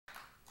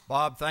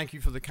Bob, thank you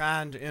for the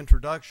kind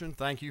introduction.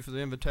 Thank you for the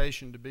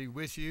invitation to be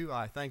with you.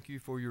 I thank you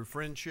for your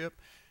friendship,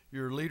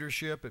 your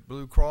leadership at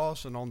Blue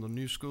Cross and on the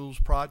New Schools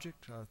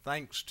Project.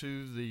 Thanks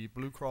to the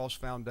Blue Cross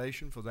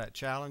Foundation for that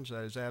challenge.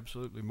 That is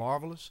absolutely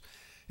marvelous.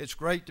 It's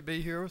great to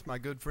be here with my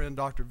good friend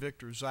Dr.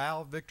 Victor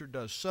Zhao. Victor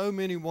does so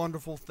many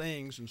wonderful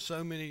things in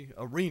so many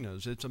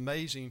arenas. It's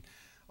amazing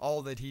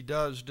all that he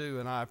does do,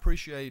 and I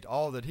appreciate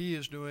all that he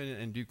is doing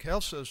and Duke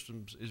Health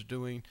Systems is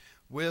doing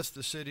with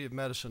the City of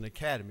Medicine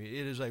Academy.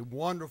 It is a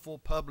wonderful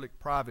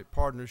public-private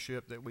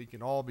partnership that we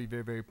can all be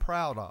very, very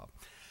proud of.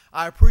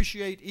 I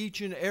appreciate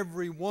each and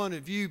every one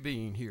of you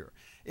being here.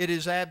 It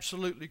is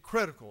absolutely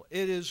critical.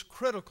 It is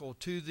critical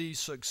to the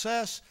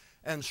success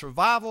and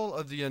survival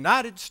of the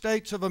United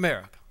States of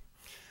America.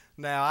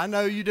 Now, I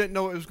know you didn't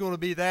know it was going to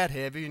be that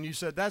heavy, and you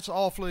said that's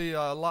awfully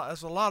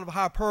that's a lot of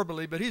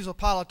hyperbole, but he's a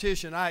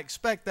politician. I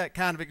expect that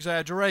kind of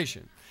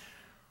exaggeration.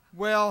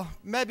 Well,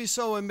 maybe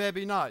so and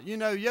maybe not. You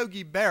know,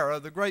 Yogi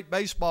Berra, the great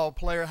baseball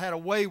player, had a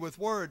way with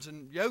words,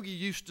 and Yogi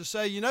used to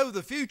say, you know,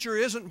 the future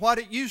isn't what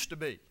it used to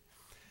be.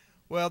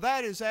 Well,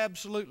 that is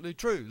absolutely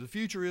true. The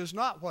future is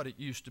not what it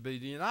used to be.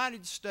 The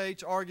United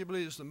States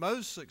arguably is the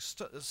most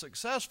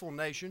successful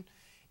nation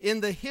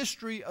in the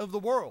history of the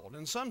world,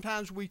 and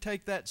sometimes we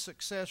take that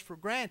success for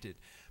granted.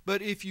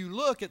 But if you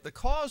look at the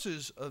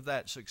causes of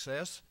that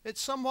success,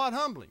 it's somewhat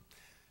humbling.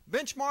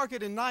 Benchmark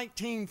it in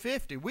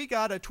 1950, we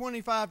got a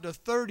 25 to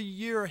 30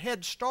 year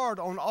head start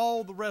on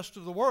all the rest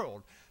of the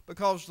world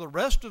because the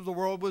rest of the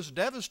world was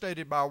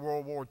devastated by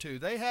World War II.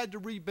 They had to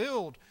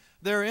rebuild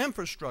their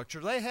infrastructure.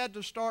 They had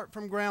to start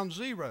from ground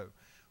zero.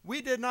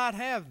 We did not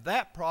have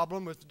that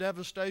problem with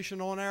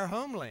devastation on our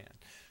homeland.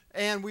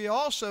 And we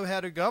also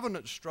had a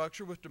governance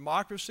structure with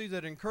democracy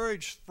that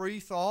encouraged free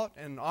thought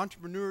and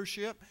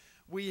entrepreneurship.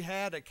 We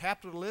had a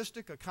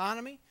capitalistic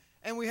economy.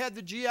 And we had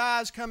the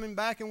GIs coming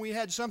back, and we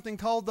had something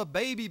called the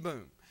baby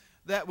boom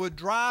that would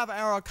drive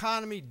our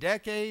economy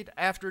decade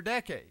after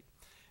decade.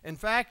 In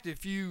fact,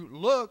 if you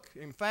look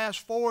and fast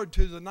forward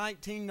to the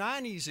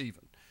 1990s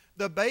even,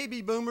 the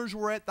baby boomers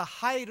were at the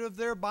height of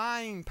their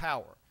buying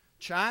power.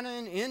 China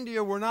and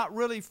India were not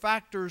really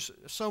factors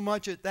so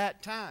much at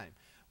that time.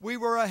 We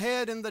were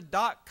ahead in the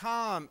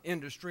dot-com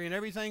industry, and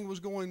everything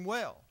was going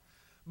well.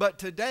 But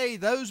today,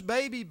 those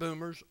baby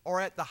boomers are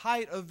at the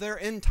height of their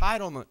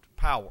entitlement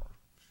power.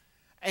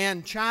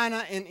 And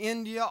China and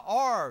India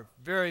are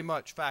very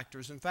much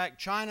factors. In fact,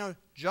 China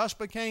just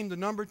became the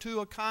 #2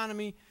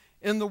 economy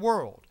in the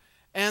world.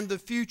 And the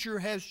future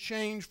has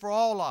changed for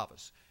all of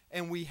us.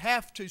 And we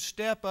have to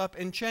step up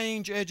and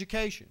change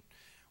education.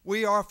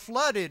 We are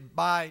flooded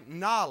by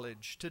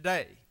knowledge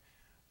today.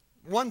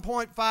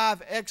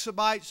 1.5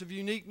 exabytes of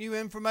unique new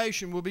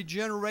information will be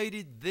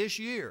generated this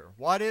year.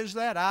 What is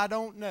that? I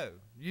don't know.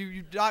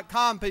 You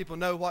 .com people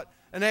know what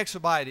an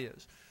exabyte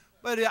is.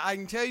 But I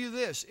can tell you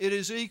this, it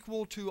is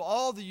equal to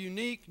all the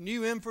unique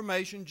new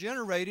information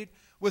generated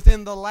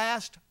within the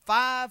last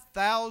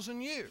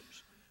 5,000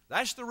 years.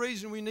 That's the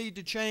reason we need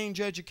to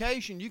change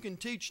education. You can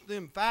teach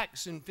them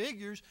facts and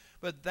figures,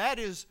 but that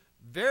is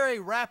very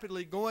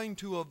rapidly going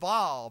to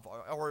evolve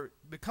or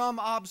become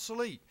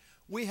obsolete.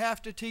 We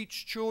have to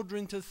teach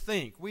children to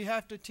think. We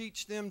have to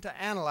teach them to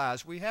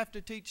analyze. We have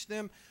to teach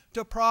them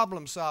to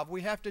problem solve.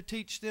 We have to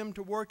teach them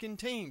to work in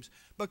teams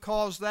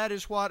because that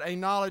is what a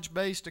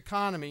knowledge-based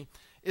economy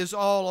is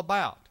all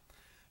about.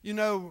 You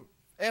know,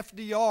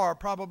 FDR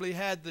probably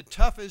had the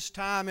toughest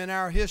time in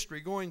our history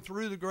going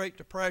through the Great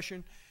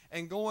Depression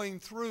and going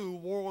through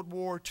World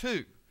War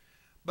II.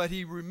 But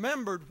he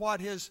remembered what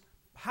his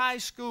high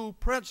school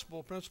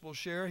principal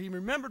Sher, he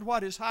remembered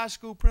what his high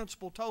school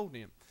principal told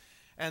him.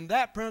 And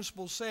that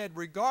principle said,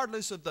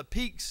 regardless of the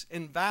peaks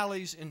and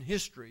valleys in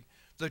history,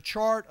 the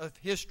chart of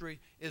history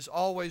is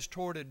always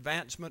toward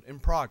advancement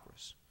and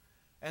progress.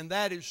 And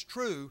that is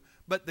true,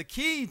 but the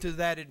key to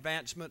that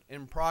advancement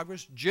and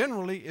progress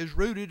generally is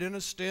rooted in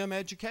a STEM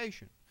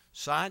education.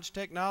 Science,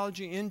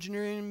 technology,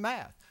 engineering, and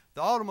math.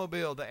 The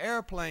automobile, the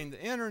airplane,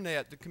 the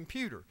internet, the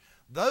computer.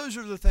 Those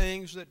are the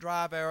things that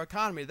drive our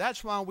economy.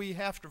 That's why we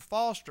have to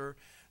foster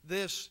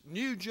this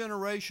new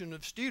generation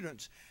of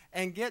students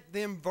and get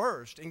them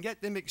versed and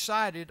get them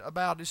excited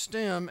about a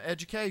STEM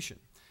education.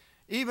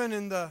 Even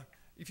in the,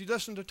 if you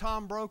listen to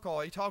Tom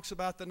Brokaw, he talks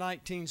about the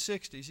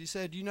 1960s. He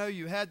said, you know,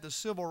 you had the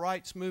civil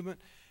rights movement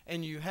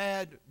and you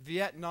had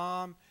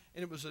Vietnam,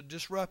 and it was a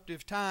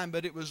disruptive time,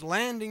 but it was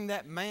landing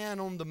that man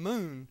on the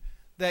moon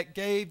that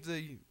gave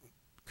the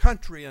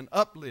country an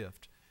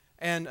uplift.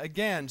 And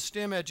again,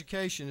 STEM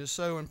education is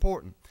so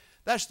important.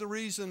 That's the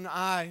reason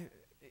I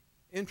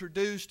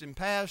introduced and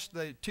passed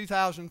the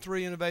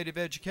 2003 Innovative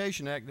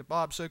Education Act that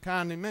Bob so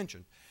kindly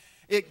mentioned.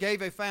 It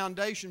gave a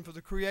foundation for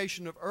the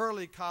creation of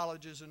early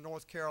colleges in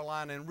North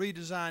Carolina and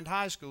redesigned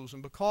high schools.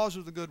 And because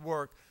of the good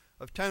work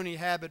of Tony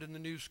Habit and the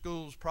New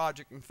Schools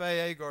Project and Faye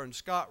Agar and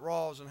Scott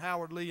Rawls and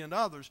Howard Lee and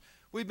others,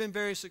 we've been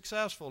very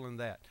successful in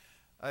that.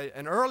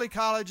 An early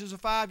college is a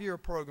 5-year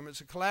program.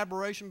 It's a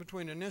collaboration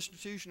between an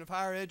institution of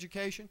higher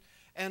education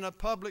and a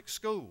public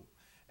school.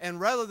 And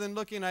rather than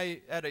looking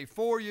at a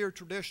 4-year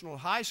traditional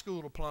high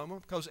school diploma,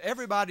 because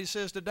everybody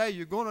says today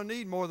you're going to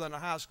need more than a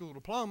high school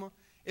diploma,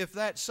 if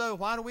that's so,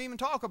 why do we even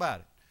talk about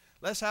it?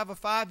 Let's have a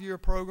 5-year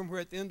program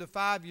where at the end of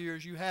 5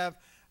 years you have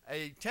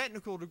a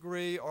technical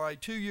degree or a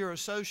 2-year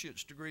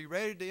associate's degree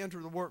ready to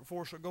enter the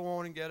workforce or go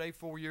on and get a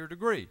 4-year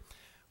degree.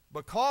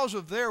 Because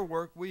of their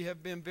work, we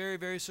have been very,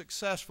 very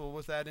successful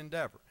with that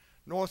endeavor.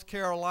 North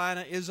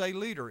Carolina is a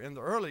leader in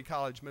the early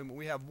college movement.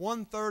 We have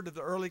 1/3 of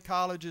the early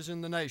colleges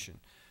in the nation.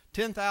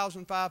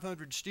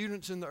 10,500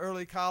 students in the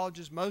early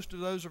colleges. Most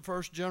of those are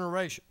first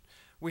generation.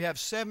 We have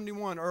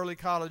 71 early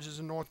colleges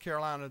in North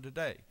Carolina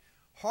today.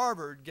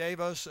 Harvard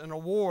gave us an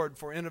award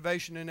for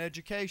innovation in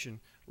education,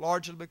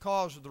 largely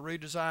because of the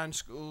redesigned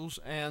schools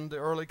and the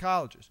early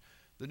colleges.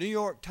 The New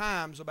York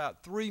Times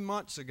about 3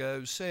 months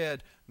ago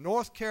said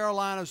North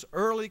Carolina's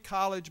early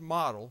college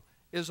model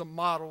is a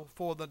model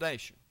for the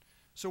nation.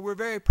 So we're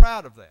very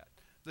proud of that.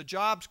 The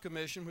Jobs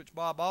Commission, which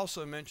Bob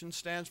also mentioned,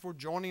 stands for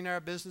joining our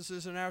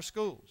businesses and our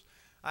schools.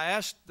 I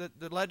asked that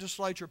the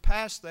legislature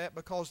pass that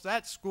because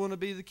that's going to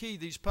be the key,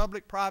 these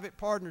public-private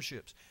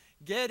partnerships,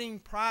 getting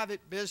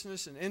private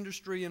business and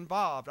industry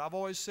involved. I've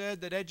always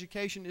said that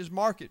education is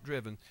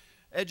market-driven.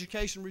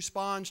 Education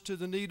responds to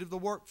the need of the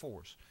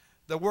workforce.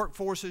 The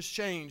workforce has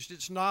changed,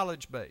 it's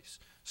knowledge base.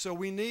 So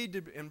we need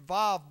to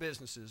involve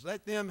businesses,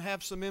 let them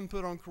have some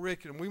input on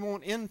curriculum. We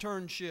want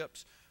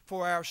internships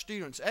for our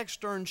students,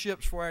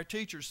 externships for our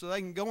teachers so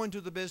they can go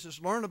into the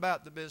business, learn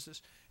about the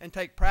business, and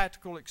take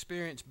practical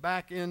experience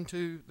back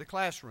into the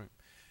classroom.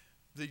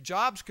 The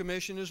Jobs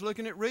Commission is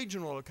looking at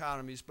regional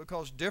economies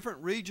because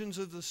different regions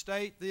of the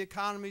state, the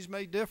economies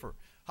may differ.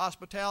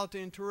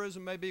 Hospitality and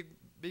tourism may be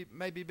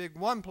big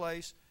one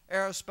place,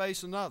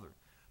 aerospace another.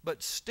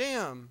 But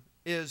STEM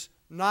is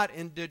not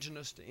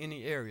indigenous to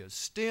any area.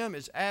 STEM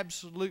is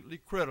absolutely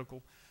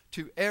critical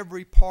to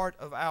every part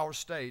of our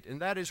state, and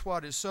that is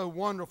what is so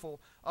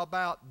wonderful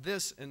about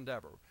this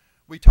endeavor.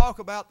 We talk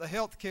about the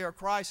health care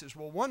crisis.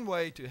 Well, one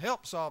way to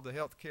help solve the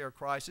health care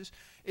crisis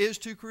is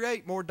to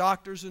create more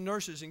doctors and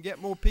nurses and get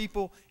more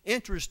people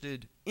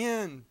interested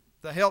in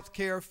the health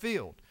care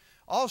field.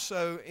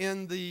 Also,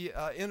 in the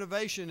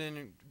innovation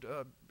and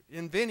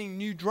inventing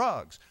new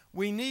drugs.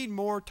 We need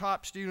more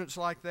top students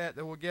like that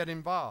will get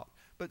involved.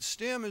 But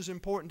STEM is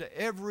important to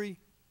every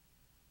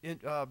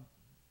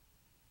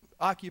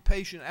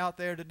occupation out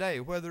there today,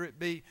 whether it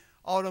be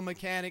auto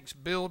mechanics,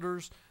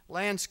 builders,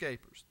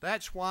 landscapers.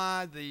 That's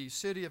why the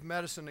City of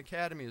Medicine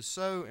Academy is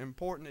so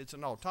important. It's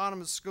an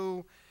autonomous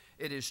school.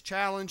 It is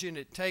challenging.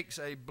 It takes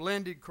a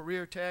blended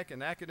career tech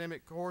and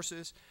academic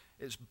courses.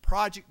 It's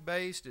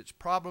project-based, it's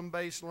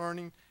problem-based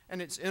learning,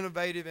 and it's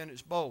innovative and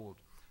it's bold.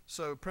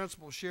 So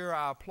Principal Scheer,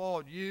 I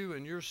applaud you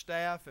and your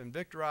staff, and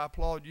Victor, I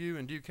applaud you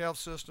and Duke Health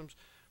Systems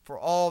for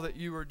all that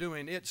you are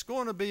doing. It's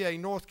going to be a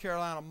North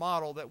Carolina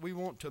model that we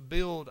want to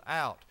build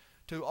out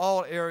to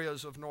all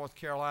areas of North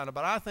Carolina,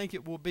 but I think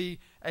it will be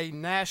a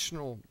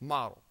national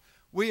model.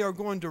 We are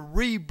going to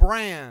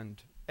rebrand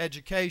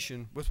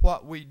education with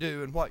what we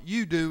do and what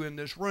you do in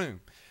this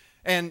room.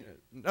 And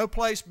no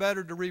place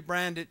better to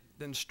rebrand it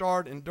than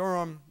start in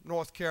Durham,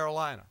 North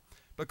Carolina,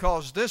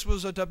 because this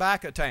was a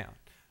tobacco town.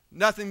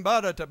 Nothing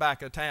but a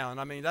tobacco town.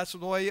 I mean, that's the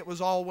way it was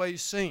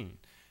always seen.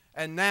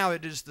 And now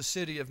it is the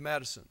city of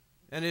medicine.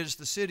 And it is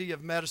the city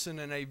of medicine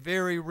in a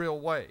very real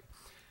way.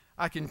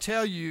 I can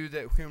tell you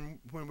that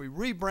when we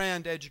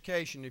rebrand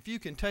education, if you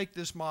can take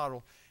this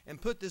model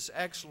and put this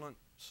excellence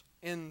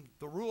in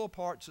the rural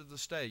parts of the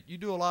state, you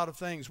do a lot of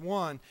things.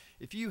 One,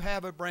 if you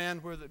have a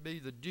brand, whether it be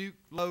the Duke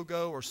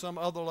logo or some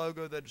other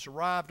logo that it's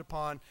arrived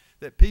upon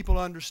that people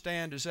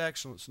understand as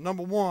excellence,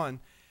 number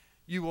one,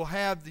 you will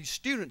have the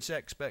students'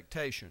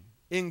 expectation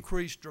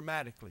increase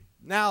dramatically.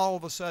 Now all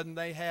of a sudden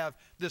they have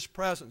this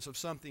presence of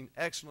something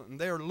excellent, and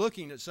they're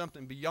looking at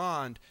something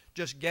beyond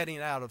just getting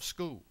out of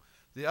school.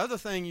 The other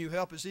thing you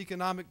help is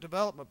economic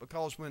development,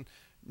 because when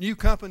new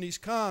companies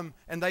come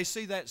and they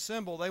see that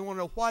symbol, they want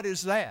to know, what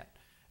is that?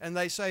 And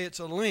they say it's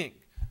a link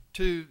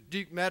to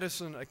Duke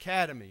Medicine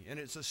Academy, and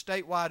it's a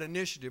statewide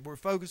initiative. We're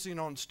focusing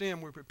on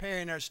STEM. We're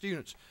preparing our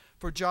students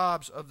for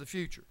jobs of the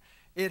future.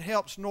 It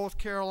helps North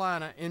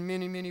Carolina in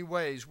many, many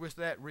ways with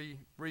that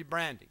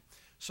rebranding.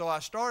 So I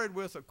started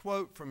with a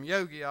quote from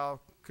Yogi.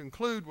 I'll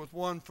conclude with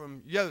one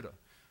from Yoda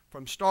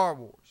from Star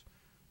Wars.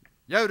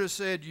 Yoda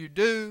said, you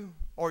do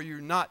or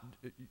you not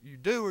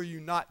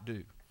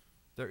do.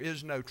 There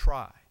is no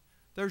try.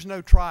 There's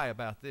no try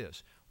about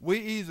this. We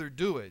either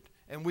do it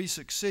and we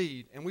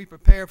succeed and we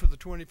prepare for the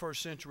 21st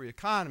century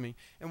economy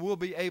and we'll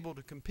be able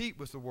to compete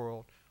with the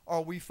world,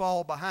 or we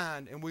fall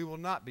behind and we will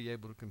not be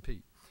able to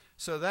compete.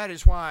 So that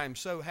is why I'm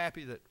so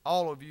happy that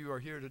all of you are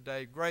here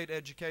today, great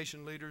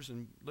education leaders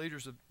and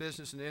leaders of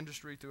business and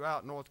industry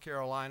throughout North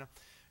Carolina.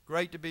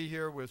 Great to be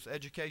here with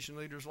education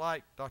leaders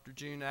like Dr.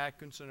 June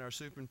Atkinson, our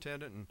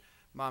superintendent, and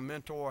my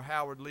mentor,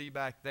 Howard Lee,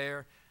 back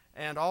there,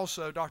 and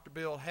also Dr.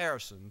 Bill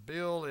Harrison.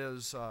 Bill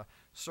is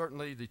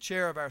certainly the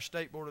chair of our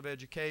State Board of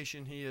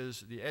Education. He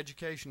is the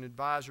education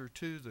advisor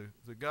to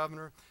the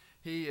governor.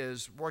 He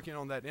is working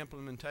on that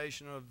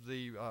implementation of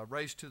the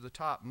Race to the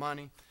Top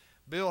money.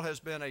 Bill has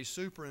been a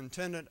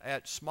superintendent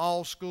at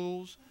small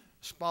school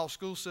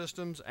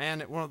systems,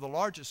 and at one of the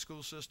largest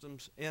school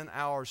systems in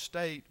our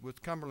state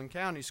with Cumberland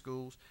County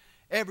Schools.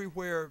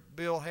 Everywhere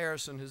Bill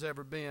Harrison has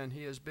ever been,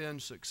 he has been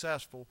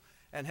successful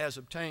and has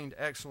obtained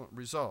excellent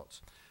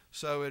results.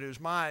 So it is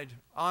my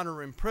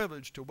honor and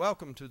privilege to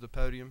welcome to the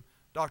podium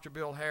Dr.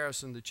 Bill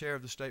Harrison, the Chair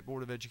of the State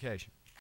Board of Education.